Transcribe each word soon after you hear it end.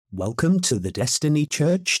Welcome to the Destiny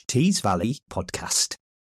Church Tees Valley podcast.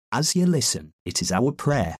 As you listen, it is our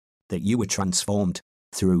prayer that you are transformed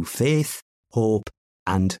through faith, hope,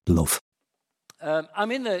 and love.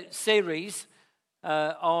 I'm in the series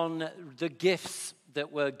on the gifts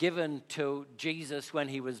that were given to Jesus when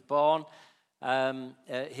he was born.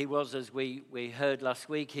 He was, as we heard last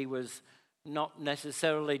week, he was not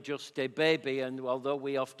necessarily just a baby, and although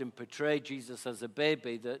we often portray Jesus as a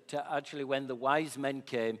baby, that actually when the wise men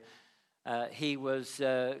came, he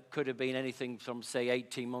could have been anything from, say,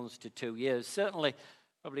 18 months to 2 years. Certainly,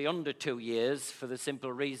 probably under 2 years, for the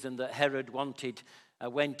simple reason that Herod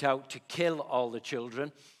went out to kill all the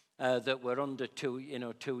children that were under 2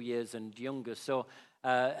 years and younger. So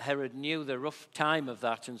Herod knew the rough time of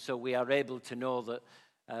that, and so we are able to know that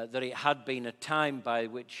it had been a time by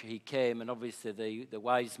which he came, and obviously the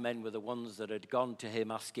wise men were the ones that had gone to him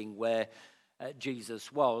asking where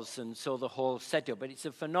Jesus was, and so the whole setup. But it's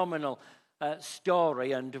a phenomenal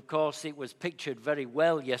story, and of course it was pictured very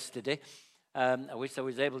well yesterday. I wish I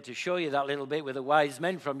was able to show you that little bit with the wise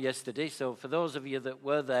men from yesterday. So for those of you that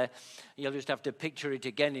were there, you'll just have to picture it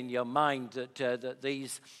again in your mind that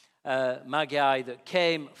these magi that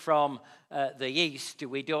came from the east,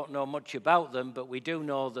 we don't know much about them, but we do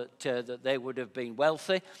know that they would have been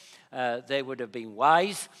wealthy, they would have been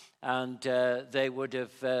wise, and they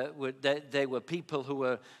were people who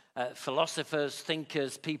were philosophers,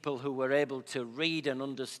 thinkers, people who were able to read and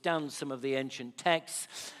understand some of the ancient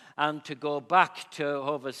texts, and to go back to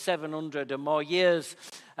over 700 or more years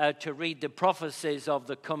to read the prophecies of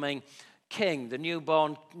the coming king, the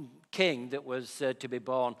newborn king that was to be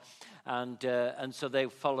born. And so they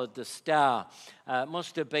followed the star.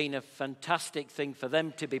 Must have been a fantastic thing for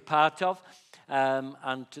them to be part of,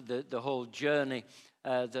 and the whole journey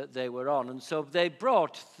that they were on. And so they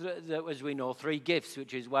brought, as we know, 3 gifts,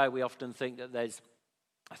 which is why we often think that there's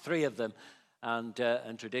 3 of them, and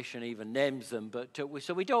tradition even names them. But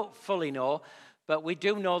so we don't fully know, but we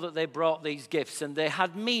do know that they brought these gifts, and they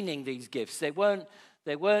had meaning, these gifts. They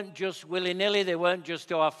weren't just willy-nilly. They weren't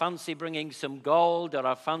just, I fancy bringing some gold, or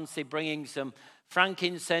I fancy bringing some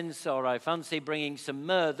frankincense, or I fancy bringing some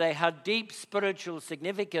myrrh. They had deep spiritual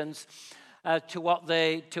significance to what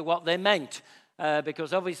they meant.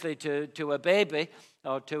 Because obviously to a baby,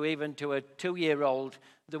 or even to a 2-year-old,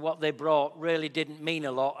 what they brought really didn't mean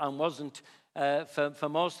a lot, and wasn't, for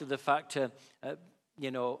most of the factor,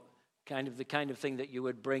 the kind of thing that you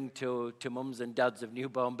would bring to mums and dads of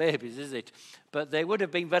newborn babies, is it? But they would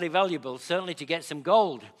have been very valuable, certainly to get some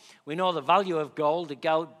gold. We know the value of gold.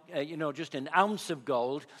 Just an ounce of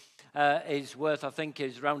gold is worth, I think,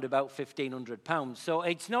 is around about £1,500. So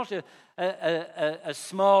it's not a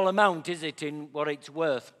small amount, is it, in what it's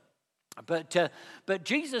worth? But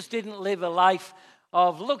Jesus didn't live a life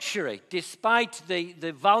of luxury. Despite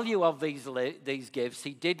the value of these gifts,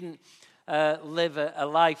 he didn't live a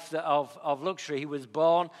life of luxury. He was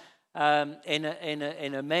born in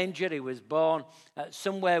a manger. He was born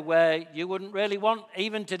somewhere where you wouldn't really want,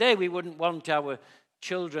 even today, we wouldn't want our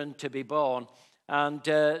children to be born. And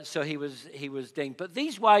so he was deemed. But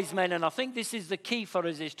these wise men, and I think this is the key for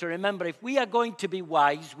us, is to remember, if we are going to be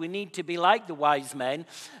wise, we need to be like the wise men,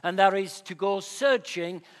 and that is to go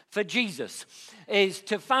searching for Jesus, is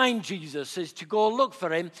to find Jesus, is to go look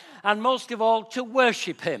for him, and most of all, to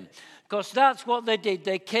worship him. Because that's what they did.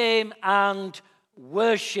 They came and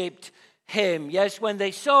worshipped him. Yes, when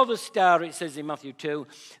they saw the star, it says in Matthew 2,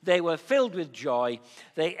 they were filled with joy.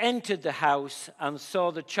 They entered the house and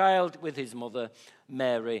saw the child with his mother,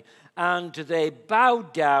 Mary, and they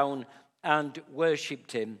bowed down and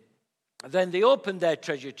worshipped him. Then they opened their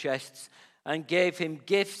treasure chests and gave him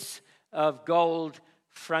gifts of gold,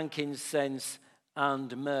 frankincense,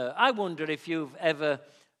 and myrrh. I wonder if you've ever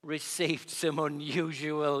received some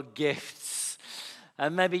unusual gifts.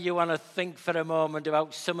 And maybe you want to think for a moment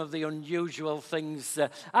about some of the unusual things.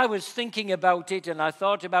 I was thinking about it, and I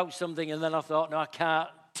thought about something, and then I thought, no, I can't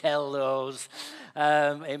tell those.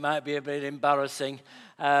 It might be a bit embarrassing.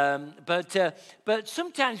 But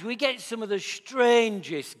sometimes we get some of the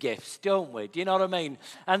strangest gifts, don't we? Do you know what I mean?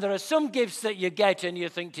 And there are some gifts that you get, and you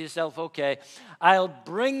think to yourself, okay, I'll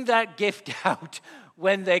bring that gift out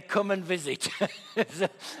when they come and visit.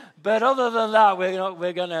 But other than that,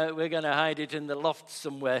 we're gonna hide it in the loft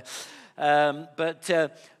somewhere. But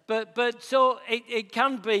so it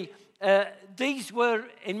can be. These were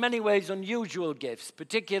in many ways unusual gifts,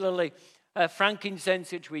 particularly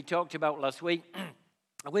frankincense, which we talked about last week,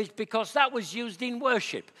 because that was used in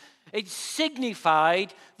worship. It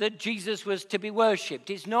signified that Jesus was to be worshipped.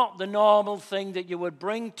 It's not the normal thing that you would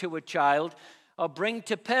bring to a child or bring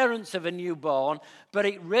to parents of a newborn, but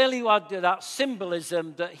it really had that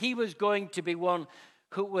symbolism that he was going to be one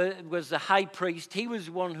who was the high priest. He was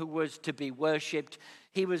one who was to be worshipped.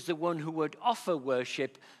 He was the one who would offer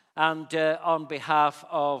worship and on behalf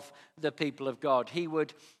of the people of God. He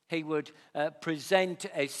would present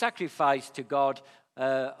a sacrifice to God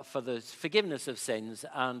for the forgiveness of sins,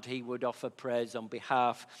 and he would offer praise on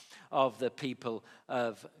behalf of the people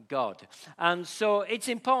of God. And so it's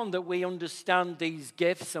important that we understand these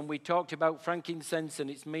gifts, and we talked about frankincense and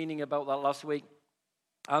its meaning about that last week.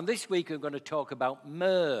 And this week we're going to talk about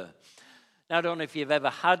myrrh. Now, I don't know if you've ever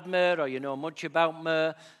had myrrh or you know much about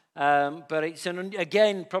myrrh, but it's,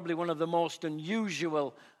 again, probably one of the most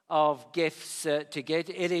unusual of gifts to get.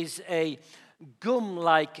 It is a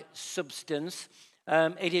gum-like substance.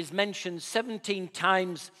 It is mentioned 17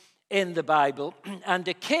 times in the Bible, and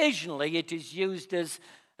occasionally it is used as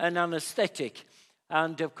an anesthetic.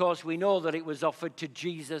 And, of course, we know that it was offered to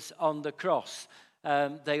Jesus on the cross.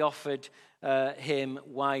 They offered him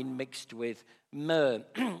wine mixed with myrrh.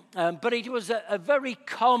 But it was a very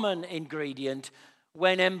common ingredient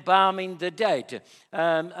when embalming the dead.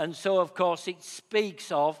 And so, of course, it speaks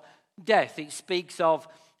of death. It speaks of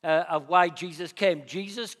why Jesus came.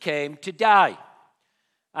 Jesus came to die.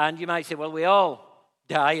 And you might say, well, we all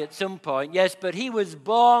die at some point. Yes, but he was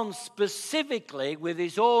born specifically with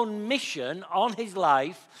his own mission on his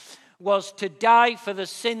life was to die for the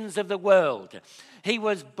sins of the world. He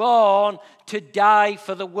was born to die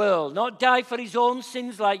for the world, not die for his own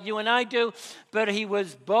sins like you and I do, but he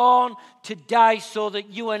was born to die so that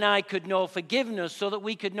you and I could know forgiveness, so that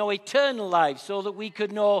we could know eternal life, so that we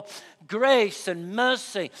could know grace and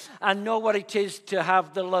mercy and know what it is to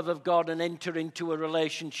have the love of God and enter into a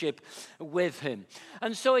relationship with him.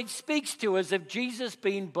 And so it speaks to us of Jesus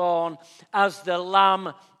being born as the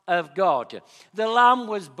Lamb of God. The Lamb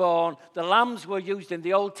was born. The lambs were used in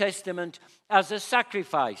the Old Testament as a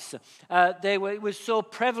sacrifice. It was so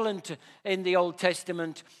prevalent in the Old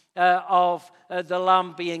Testament of the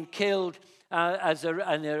lamb being killed as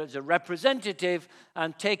a representative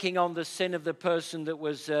and taking on the sin of the person that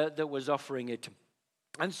was offering it.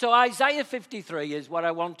 And so Isaiah 53 is what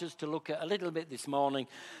I want us to look at a little bit this morning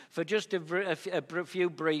for just a few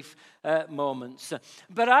brief moments.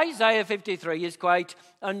 But Isaiah 53 is quite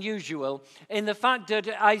unusual in the fact that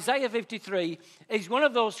Isaiah 53 is one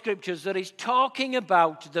of those scriptures that is talking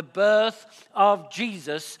about the birth of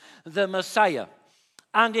Jesus, the Messiah.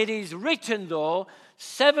 And it is written, though,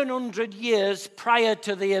 700 years prior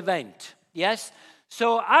to the event. Yes?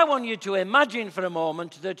 So I want you to imagine for a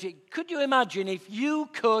moment could you imagine if you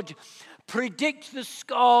could predict the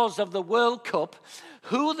scores of the World Cup,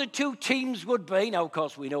 who the two teams would be? Now, of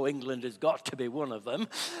course, we know England has got to be one of them,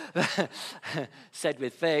 said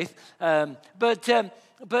with faith. But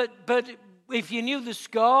if you knew the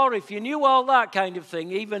score, if you knew all that kind of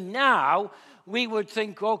thing, even now, we would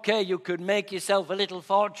think, okay, you could make yourself a little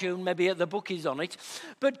fortune, maybe at the bookies on it.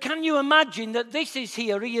 But can you imagine that this is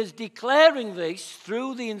here? He is declaring this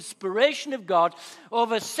through the inspiration of God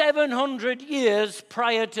over 700 years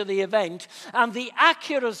prior to the event. And the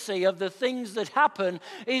accuracy of the things that happen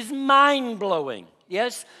is mind-blowing.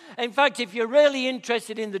 Yes? In fact, if you're really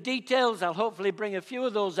interested in the details, I'll hopefully bring a few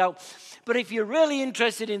of those out. But if you're really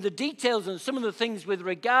interested in the details and some of the things with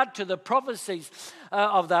regard to the prophecies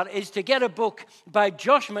of that, is to get a book by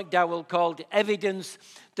Josh McDowell called Evidence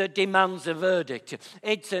That Demands a Verdict.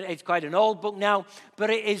 It's quite an old book now, but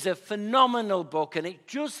it is a phenomenal book, and it's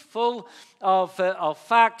just full of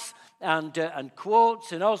facts and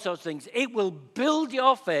quotes and all sorts of things. It will build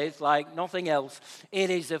your faith like nothing else. It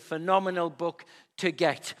is a phenomenal book to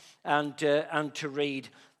get and to read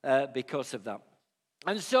because of that.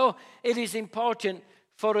 And so it is important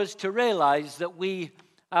for us to realize that we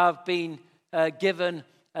have been given,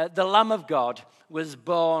 the Lamb of God was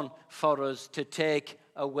born for us to take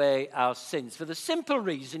away our sins. For the simple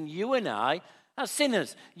reason you and I are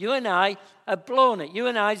sinners. You and I have blown it. You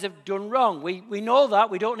and I have done wrong. We know that.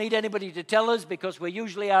 We don't need anybody to tell us because we're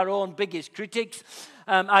usually our own biggest critics.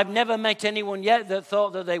 I've never met anyone yet that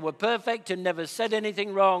thought that they were perfect and never said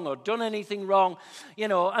anything wrong or done anything wrong. You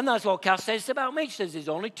know, and that's what Cass says about me. She says there's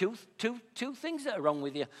only two things that are wrong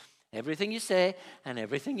with you. Everything you say and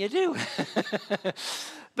everything you do.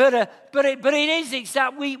 But it is, it's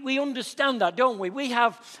that we understand that, don't we? We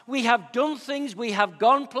have done things, we have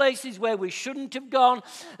gone places where we shouldn't have gone.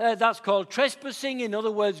 That's called trespassing. In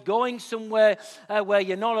other words, going somewhere where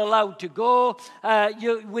you're not allowed to go.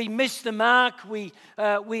 We miss the mark.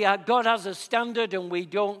 God has a standard and we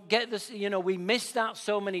don't get this. You know, we miss that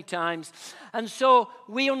so many times. And so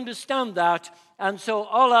we understand that. And so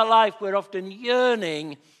all our life we're often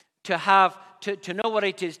yearning to know what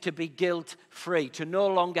it is to be guilt-free, to no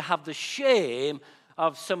longer have the shame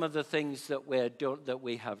of some of the things that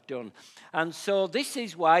we have done. And so this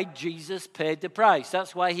is why Jesus paid the price.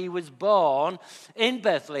 That's why he was born in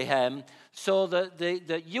Bethlehem, so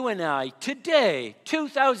that you and I, today,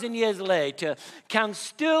 2,000 years later, can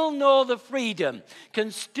still know the freedom, can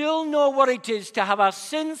still know what it is to have our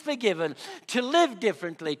sins forgiven, to live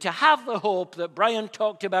differently, to have the hope that Brian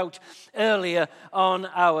talked about earlier on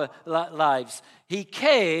our lives. He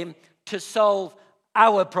came to solve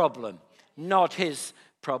our problem, not his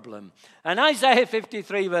problem. And Isaiah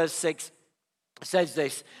 53 verse 6 says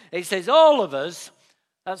this. It says, all of us,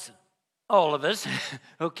 that's all of us,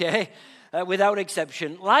 okay, without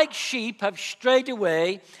exception, like sheep have strayed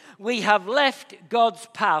away, we have left God's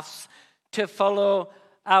paths to follow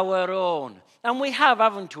our own. And we have,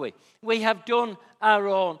 haven't we? We have done our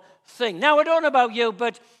own thing. Now, I don't know about you,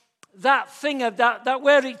 but that thing of that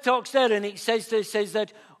where it talks there and it says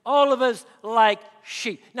that all of us like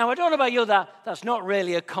sheep. Now, I don't know about you, that's not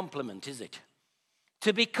really a compliment, is it?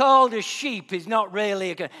 To be called a sheep is not really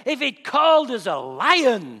if it called us a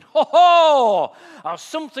lion, or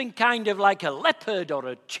something kind of like a leopard or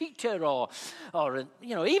a cheetah or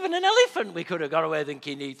even an elephant, we could have got away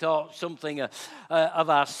thinking he thought something of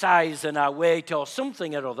our size and our weight or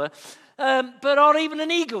something or other. Or even an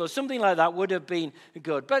eagle or something like that would have been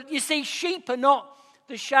good. But you see, sheep are not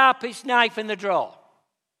the sharpest knife in the drawer,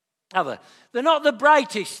 are they? They're not the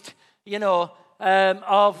brightest,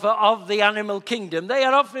 of the animal kingdom. They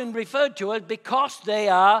are often referred to as because they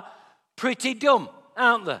are pretty dumb,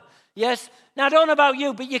 aren't they? Yes? Now, I don't know about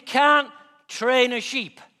you, but you can't train a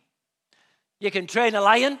sheep. You can train a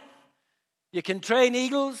lion. You can train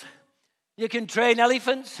eagles. You can train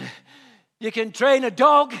elephants. You can train a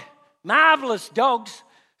dog. Marvelous dogs.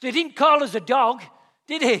 They didn't call us a dog,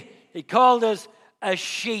 did he? He called us a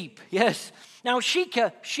sheep. Yes. Now,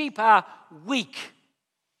 sheep are weak.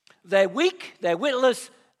 They're weak, they're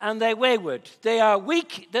witless, and they're wayward. They are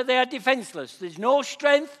weak, they are defenseless. There's no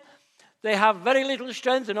strength. They have very little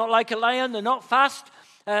strength. They're not like a lion. They're not fast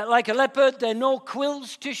like a leopard. They're no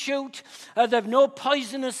quills to shoot. They've no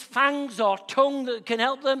poisonous fangs or tongue that can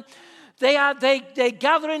help them. They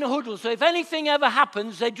gather in a huddle. So if anything ever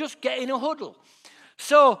happens, they just get in a huddle.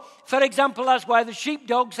 So, for example, that's why the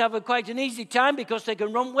sheepdogs have quite an easy time, because they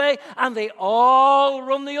can run away and they all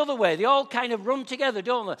run the other way. They all kind of run together,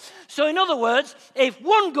 don't they? So, in other words, if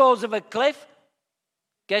one goes over a cliff,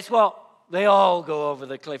 guess what? They all go over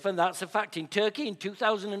the cliff. And that's a fact. In Turkey in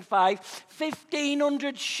 2005,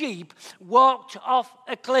 1,500 sheep walked off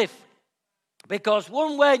a cliff. Because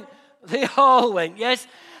one went, they all went, yes?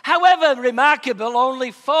 However remarkable, only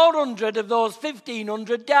 400 of those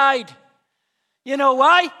 1,500 died. You know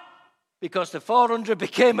why? Because the 400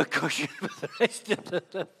 became a cushion for the rest of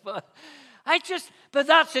the but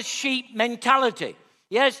that's a sheep mentality.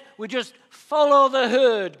 Yes, we just follow the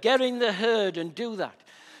herd, get in the herd and do that.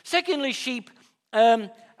 Secondly, sheep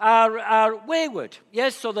are wayward.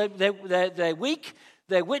 Yes, so they're weak,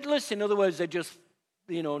 they're witless. In other words, they're just,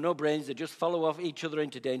 no brains. They just follow off each other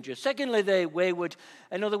into danger. Secondly, they're wayward.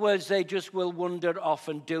 In other words, they just will wander off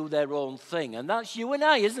and do their own thing. And that's you and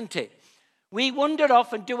I, isn't it? We wander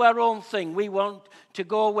off and do our own thing. We want to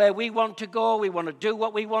go where we want to go. We want to do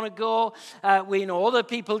what we want to go. We know other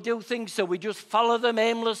people do things, so we just follow them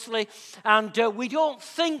aimlessly. And we don't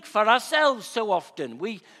think for ourselves so often.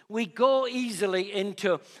 We go easily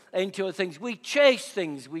into things. We chase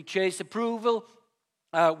things. We chase approval.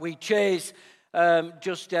 We chase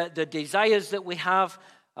the desires that we have,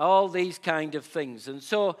 all these kind of things. And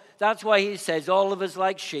so that's why he says, all of us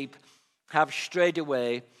like sheep have strayed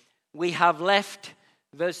away. We have left,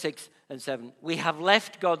 verse 6 and 7, we have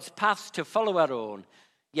left God's paths to follow our own,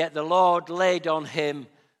 yet the Lord laid on him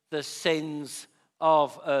the sins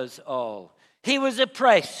of us all. He was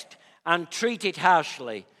oppressed and treated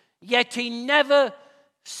harshly, yet he never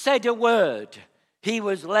said a word. He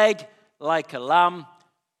was led like a lamb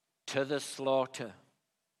to the slaughter.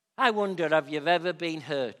 I wonder, have you ever been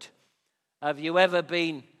hurt? Have you ever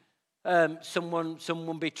been,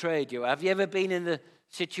 someone betrayed you? Have you ever been in the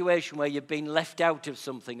situation where you've been left out of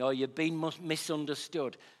something or you've been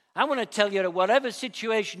misunderstood? I want to tell you that whatever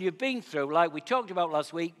situation you've been through, like we talked about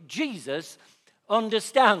last week, Jesus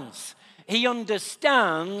understands. He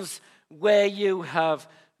understands where you have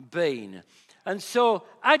been. And so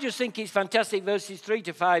I just think it's fantastic. Verses 3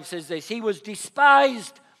 to 5 says this: he was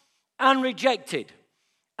despised and rejected,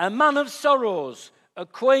 a man of sorrows,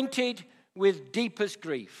 acquainted with deepest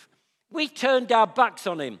grief. We turned our backs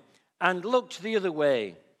on him and looked the other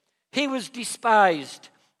way. He was despised,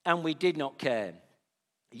 and we did not care.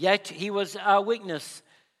 Yet he was our weakness,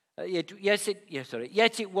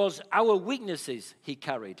 Yet it was our weaknesses he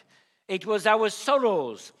carried. It was our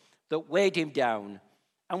sorrows that weighed him down.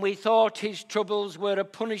 And we thought his troubles were a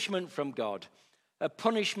punishment from God, a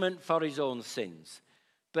punishment for his own sins.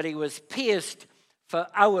 But he was pierced for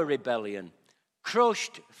our rebellion,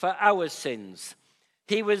 crushed for our sins.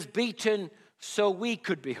 He was beaten so we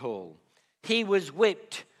could be whole. He was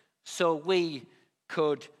whipped so we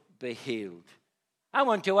could be healed. I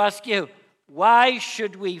want to ask you, why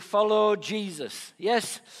should we follow Jesus?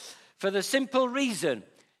 Yes, for the simple reason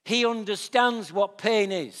he understands what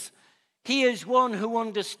pain is. He is one who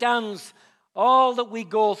understands all that we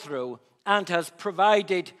go through and has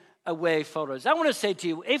provided a way for us. I want to say to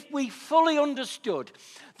you, if we fully understood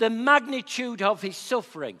the magnitude of his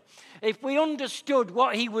suffering, if we understood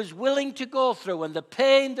what he was willing to go through and the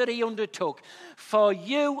pain that he undertook for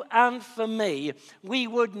you and for me, we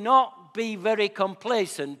would not be very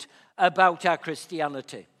complacent about our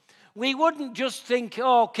Christianity. We wouldn't just think,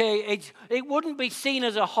 it wouldn't be seen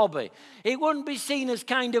as a hobby. It wouldn't be seen as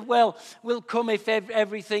kind of, well, we'll come if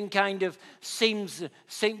everything kind of seems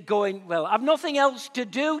going well. I've nothing else to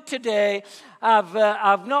do today.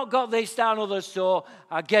 I've not got this, that, and other, so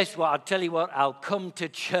guess what? I'll tell you what, I'll come to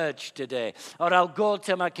church today, or I'll go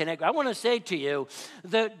to my connect. I want to say to you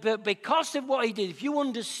that because of what he did, if you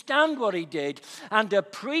understand what he did and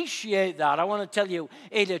appreciate that, I want to tell you,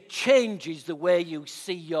 it changes the way you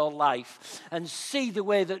see your life and see the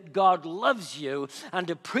way that God loves you and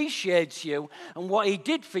appreciates you and what he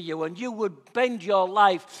did for you, and you would spend your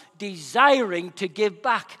life desiring to give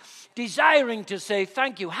back, desiring to say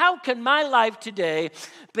thank you. How can my life today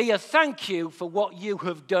be a thank you for what you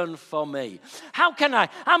have done for me? How can I?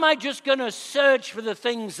 Am I just going to search for the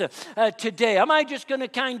things today? Am I just going to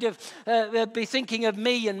kind of be thinking of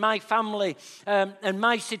me and my family and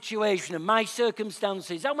my situation and my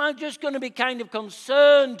circumstances? Am I just going to be kind of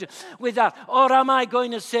concerned with that? Or am I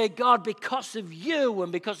going to say, God, because of you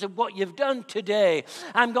and because of what you've done today,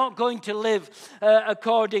 I'm not going to live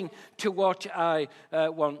according to what I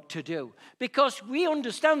want to do? Because we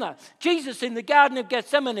understand that. Jesus in the Garden of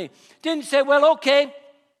Gethsemane didn't say, well, okay,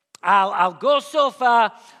 I'll go so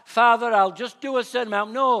far, Father, I'll just do a certain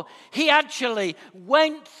amount. No, he actually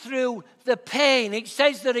went through the pain. It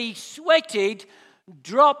says that he sweated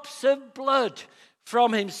drops of blood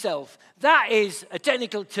from himself. That is, a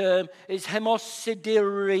technical term, is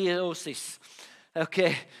hemosideriosis.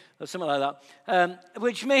 Okay, or something like that.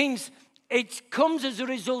 Which means it comes as a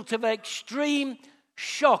result of extreme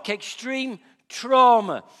shock, extreme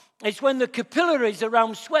trauma. It's when the capillaries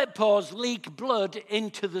around sweat pores leak blood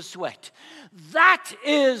into the sweat. That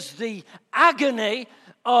is the agony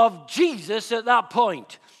of Jesus at that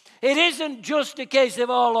point. It isn't just a case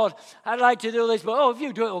of, oh, Lord, I'd like to do this, but if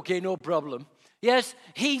you do it, okay, no problem. Yes,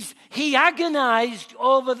 he agonized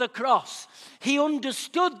over the cross. He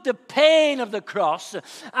understood the pain of the cross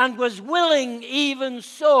and was willing even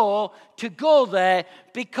so to go there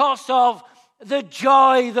because of the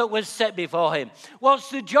joy that was set before him.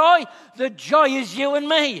 What's the joy? The joy is you and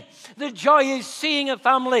me. The joy is seeing a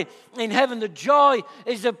family in heaven. The joy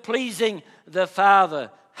is of pleasing the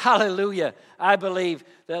Father. Hallelujah. I believe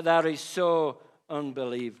that is so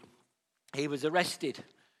unbelievable. He was arrested.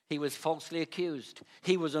 He was falsely accused.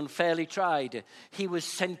 He was unfairly tried. He was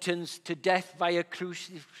sentenced to death via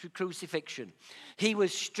crucifixion. He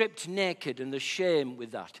was stripped naked, and the shame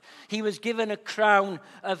with that. He was given a crown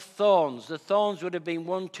of thorns. The thorns would have been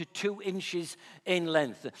 1 to 2 inches in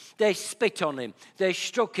length. They spit on him. They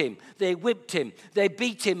struck him. They whipped him. They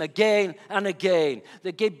beat him again and again.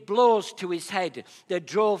 They gave blows to his head. They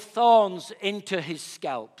drove thorns into his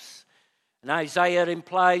scalps. And Isaiah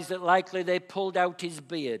implies that likely they pulled out his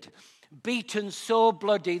beard, beaten so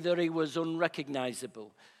bloody that he was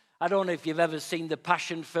unrecognizable. I don't know if you've ever seen the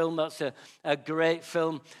Passion film. That's a great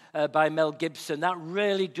film by Mel Gibson. That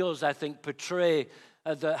really does, I think, portray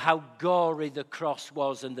how gory the cross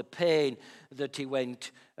was and the pain that he went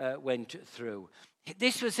through.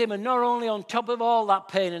 This was him, and not only on top of all that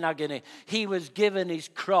pain and agony, he was given his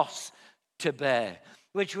cross to bear,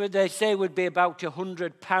 which they say would be about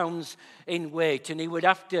 100 pounds in weight. And he would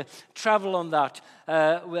have to travel on that,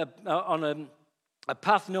 on a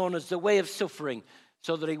path known as the way of suffering,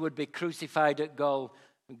 so that he would be crucified at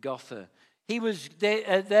Golgotha. He was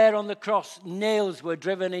there on the cross. Nails were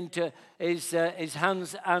driven into his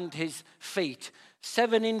hands and his feet.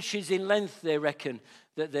 7 inches in length, they reckon,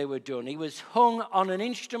 that they were done. He was hung on an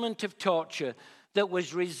instrument of torture that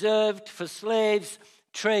was reserved for slaves,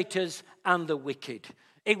 traitors, and the wicked.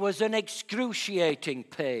 It was an excruciating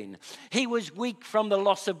pain. He was weak from the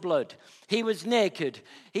loss of blood. He was naked.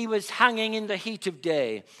 He was hanging in the heat of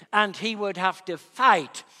day. And he would have to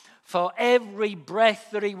fight for every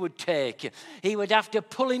breath that he would take. He would have to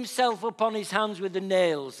pull himself up on his hands with the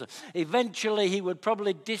nails. Eventually, he would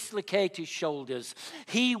probably dislocate his shoulders.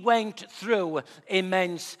 He went through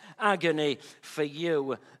immense agony for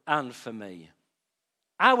you and for me.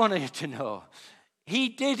 I want you to know, he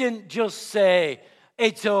didn't just say,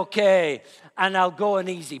 it's okay, and I'll go an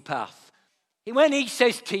easy path. When he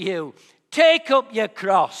says to you, take up your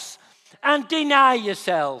cross and deny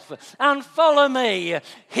yourself and follow me,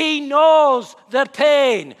 he knows the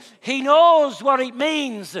pain. He knows what it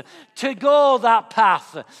means to go that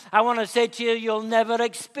path. I want to say to you, you'll never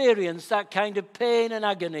experience that kind of pain and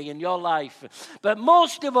agony in your life. But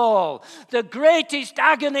most of all, the greatest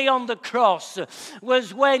agony on the cross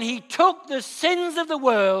was when he took the sins of the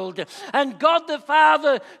world, and God the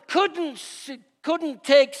Father couldn't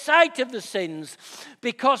take sight of the sins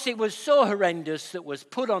because it was so horrendous that was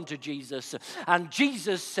put onto Jesus. And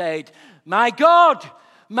Jesus said, my God,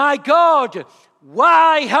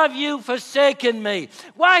 why have you forsaken me?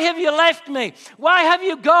 Why have you left me? Why have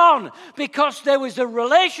you gone? Because there was a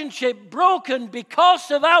relationship broken because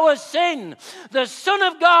of our sin. The Son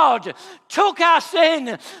of God took our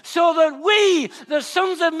sin so that we, the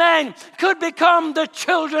sons of men, could become the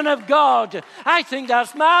children of God. I think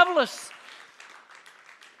that's marvelous.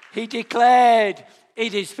 He declared,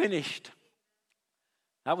 it is finished.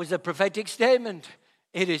 That was a prophetic statement.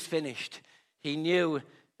 It is finished. He knew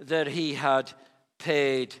that he had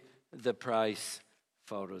paid the price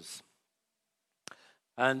for us.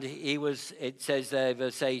 And he was, it says there,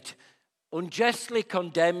 verse 8, unjustly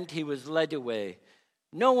condemned, he was led away.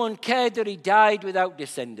 No one cared that he died without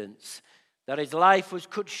descendants, that his life was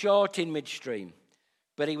cut short in midstream.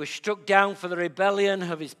 But he was struck down for the rebellion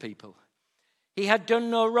of his people. He had done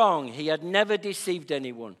no wrong. He had never deceived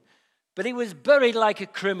anyone. But he was buried like a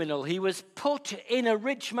criminal. He was put in a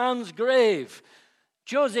rich man's grave.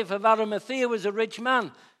 Joseph of Arimathea was a rich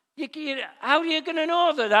man. How are you going to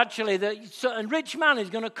know that actually a rich man is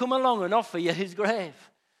going to come along and offer you his grave?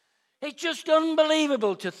 It's just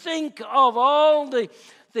unbelievable to think of all the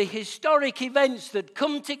historic events that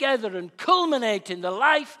come together and culminate in the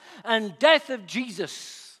life and death of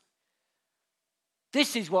Jesus.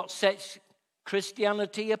 This is what sets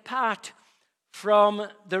Christianity apart from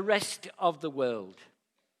the rest of the world.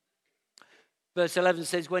 Verse 11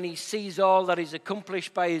 says, when he sees all that is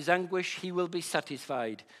accomplished by his anguish, he will be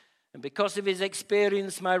satisfied. And because of his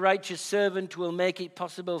experience, my righteous servant will make it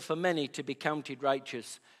possible for many to be counted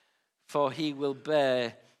righteous, for he will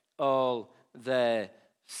bear all their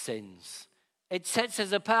sins. It sets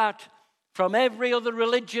us apart from every other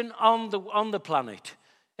religion on the planet.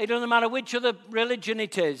 It doesn't matter which other religion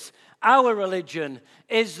it is. Our religion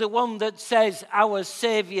is the one that says our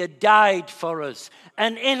Savior died for us,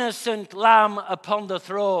 an innocent lamb upon the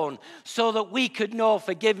throne, so that we could know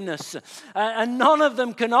forgiveness. And none of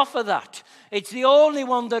them can offer that. It's the only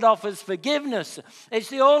one that offers forgiveness. It's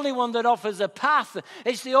the only one that offers a path.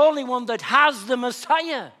 It's the only one that has the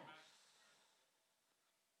Messiah.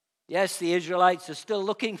 Yes, the Israelites are still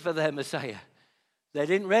looking for their Messiah. They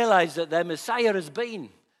didn't realize that their Messiah has been.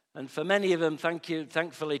 And for many of them,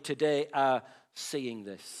 thankfully today, are seeing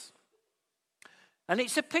this. And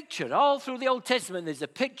it's a picture. All through the Old Testament, there's a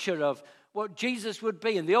picture of what Jesus would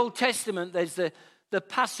be. In the Old Testament, there's the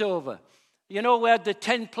Passover. You know, we had the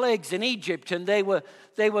 10 plagues in Egypt, and they were,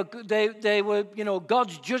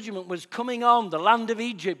 God's judgment was coming on the land of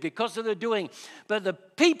Egypt because of their doing. But the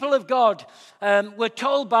people of God were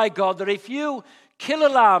told by God that if you kill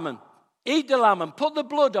a lamb and eat the lamb and put the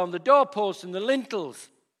blood on the doorposts and the lintels,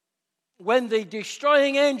 when the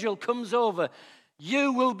destroying angel comes over,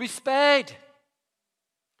 you will be spared.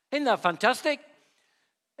 Isn't that fantastic?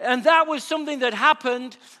 And that was something that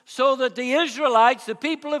happened so that the Israelites, the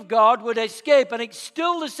people of God, would escape. And it's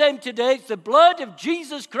still the same today. It's the blood of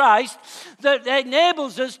Jesus Christ that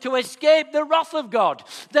enables us to escape the wrath of God.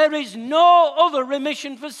 There is no other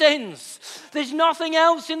remission for sins. There's nothing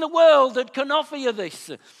else in the world that can offer you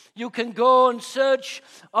this. You can go and search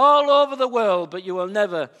all over the world, but you will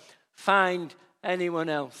never find anyone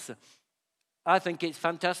else. I think it's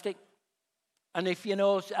fantastic. And if you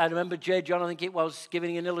know, I remember J. John, I think it was,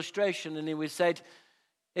 giving an illustration, and he was said,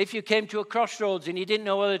 if you came to a crossroads and you didn't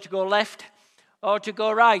know whether to go left or to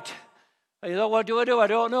go right, and you thought, what do? I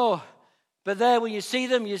don't know. But there, when you see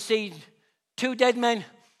them, you see two dead men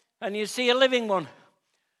and you see a living one.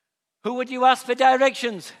 Who would you ask for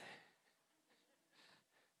directions?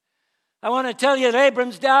 I want to tell you that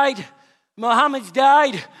Abram's died, Muhammad's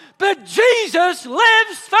died, but Jesus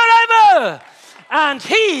lives forever. And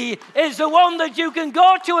he is the one that you can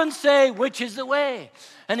go to and say, which is the way?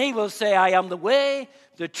 And he will say, I am the way,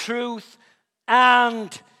 the truth,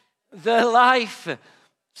 and their life.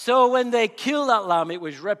 So when they killed that lamb, it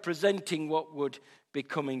was representing what would be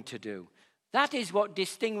coming to do. That is what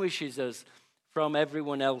distinguishes us from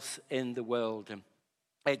everyone else in the world.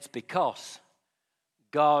 It's because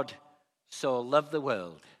God so loved the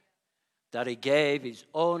world that he gave his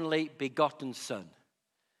only begotten Son,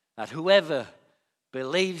 that whoever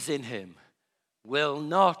believes in him will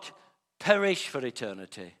not perish for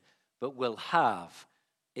eternity, but will have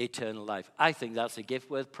eternal life. I think that's a gift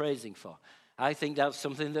worth praising for. I think that's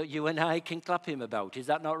something that you and I can clap him about. Is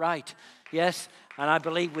that not right? Yes, and I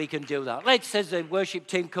believe we can do that. Let's, as the worship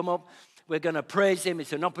team come up, we're going to praise him.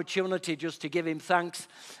 It's an opportunity just to give him thanks.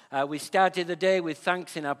 We started the day with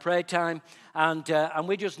thanks in our prayer time, and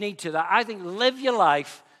we just need to that. I think live your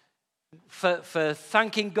life for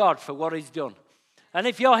thanking God for what he's done. And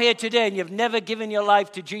if you're here today and you've never given your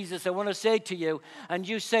life to Jesus, I want to say to you, and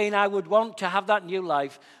you saying, I would want to have that new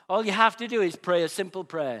life, all you have to do is pray a simple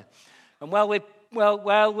prayer. And while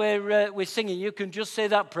we're singing, you can just say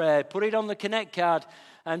that prayer, put it on the Connect card,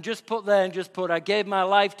 and just put, I gave my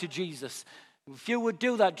life to Jesus. If you would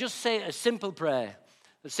do that, just say a simple prayer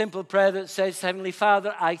that says, Heavenly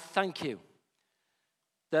Father, I thank you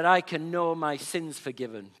that I can know my sins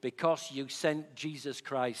forgiven because you sent Jesus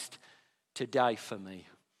Christ to die for me.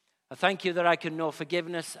 I thank you that I can know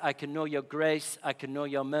forgiveness, I can know your grace, I can know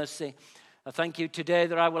your mercy. I thank you today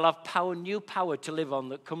that I will have power, new power to live on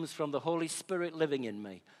that comes from the Holy Spirit living in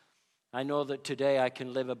me. I know that today I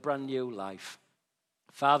can live a brand new life.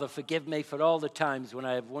 Father, forgive me for all the times when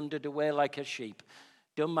I have wandered away like a sheep,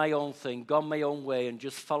 done my own thing, gone my own way, and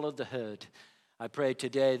just followed the herd. I pray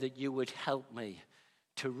today that you would help me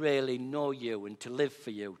to really know you and to live for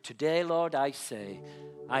you. Today, Lord, I say,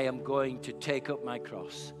 I am going to take up my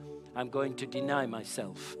cross. I'm going to deny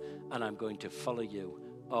myself, and I'm going to follow you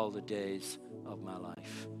all the days of my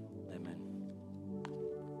life. Amen.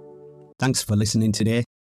 Thanks for listening today.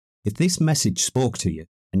 If this message spoke to you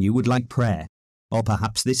and you would like prayer, or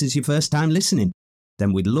perhaps this is your first time listening,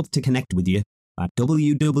 then we'd love to connect with you at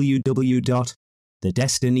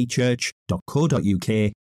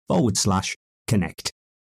www.thedestinychurch.co.uk/connect.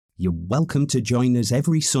 You're welcome to join us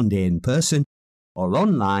every Sunday in person or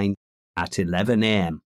online at 11 a.m.